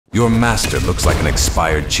Your master looks like an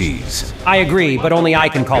expired cheese. I agree, but only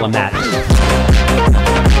I can call him that.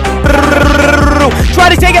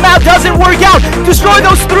 Try to take him out, doesn't work out! Destroy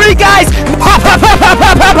those 3 guys! Pop, pop, pop, pop,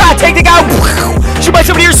 pop, pop, pop! Take the guy! Shoot by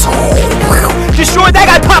somebody here! Destroy that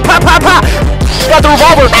guy! Pop, pop, pop, pop! Got the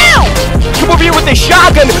revolver! Come over here with the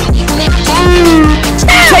shotgun!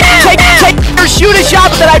 Take, or shoot a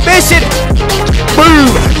shot, but then I miss it!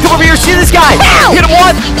 Boom! Come over here, see this guy! Hit him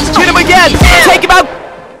once, hit him again! Take him out!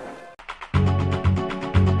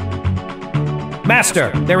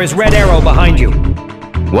 Master, there is Red Arrow behind you.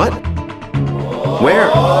 What? Where?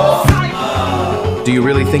 Do you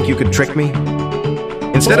really think you could trick me?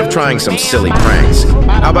 Instead of trying some silly pranks,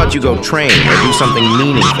 how about you go train or do something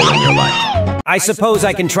meaningful in your life? I suppose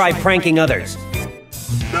I can try pranking others.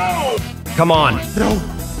 No! Come on. No.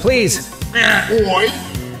 Please. Oi!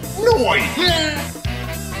 No!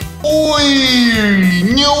 Oi!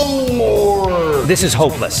 No! This is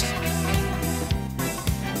hopeless.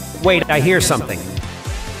 Wait, I hear something.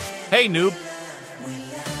 Hey, noob.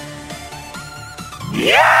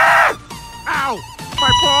 Yeah! Ow!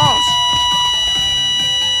 My balls!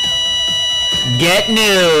 Get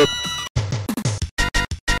new!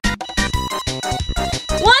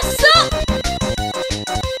 What's up?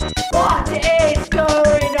 What is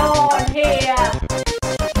going on here?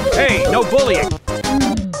 Hey, no bullying.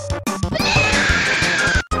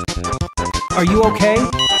 Are you okay?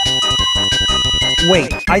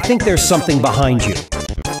 Wait, I think there's something behind you.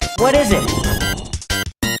 What is it?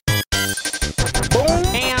 Boom,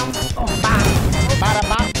 bam, bam, bada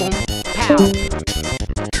bop, boom, pow.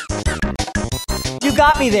 You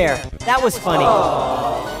got me there. That was funny.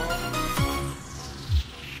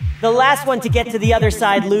 The last one to get to the other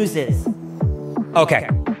side loses. Okay.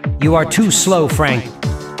 You are too slow, Frank.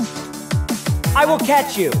 I will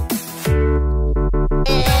catch you.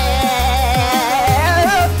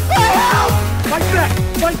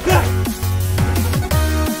 Like that!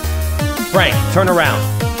 Frank, turn around.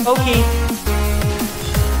 Okay.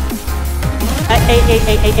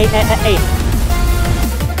 Hey.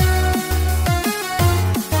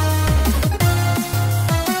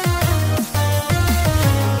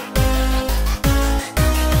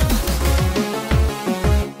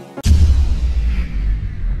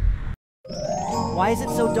 Why is it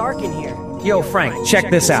so dark in here? Yo, Frank, check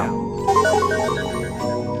this out.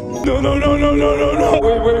 No!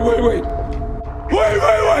 Wait! Wait!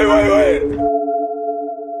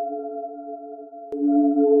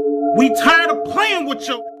 We tired of playing with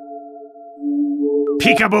you!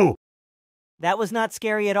 Peekaboo! That was not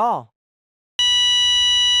scary at all.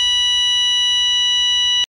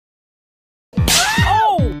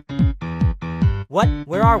 Oh! What?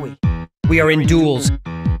 Where are we? We are in duels.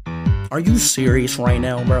 Are you serious right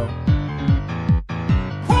now, bro?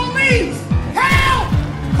 Police! Help!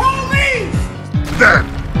 Police! There!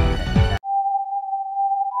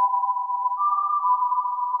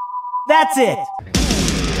 That's it!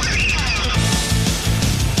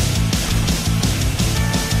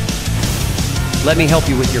 Let me help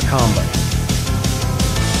you with your combo.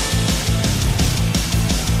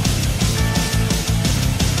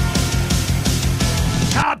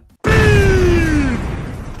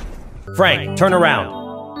 Frank, turn around.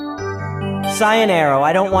 Cyan Arrow,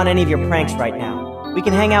 I don't want any of your pranks right now. We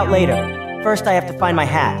can hang out later. First, I have to find my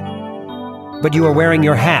hat. But you are wearing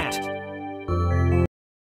your hat.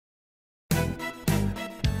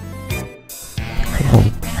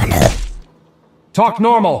 Talk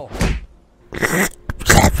normal.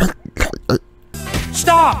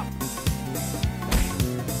 Stop!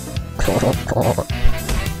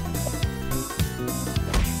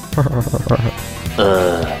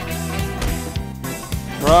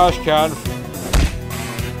 Trash can.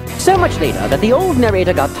 So much later that the old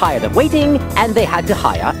narrator got tired of waiting and they had to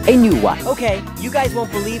hire a new one. Okay, you guys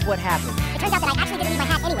won't believe what happened. It turns out that I actually didn't need my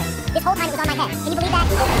hat anyway. This whole time it was on my head. Can you believe that?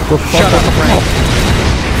 Shut up, Frank.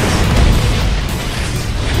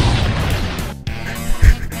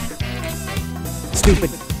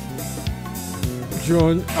 Stupid.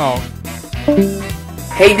 John. Oh.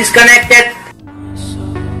 Hey, disconnected.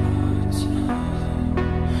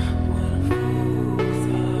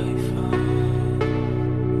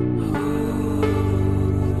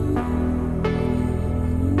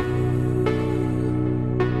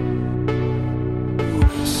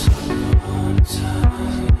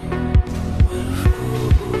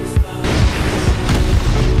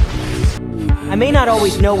 I may not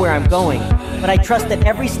always know where I'm going, but I trust that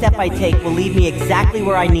every step I take will lead me exactly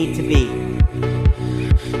where I need to be.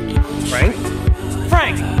 Frank?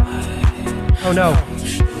 Frank! Oh no.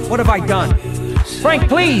 What have I done? Frank,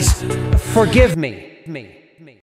 please! Forgive me.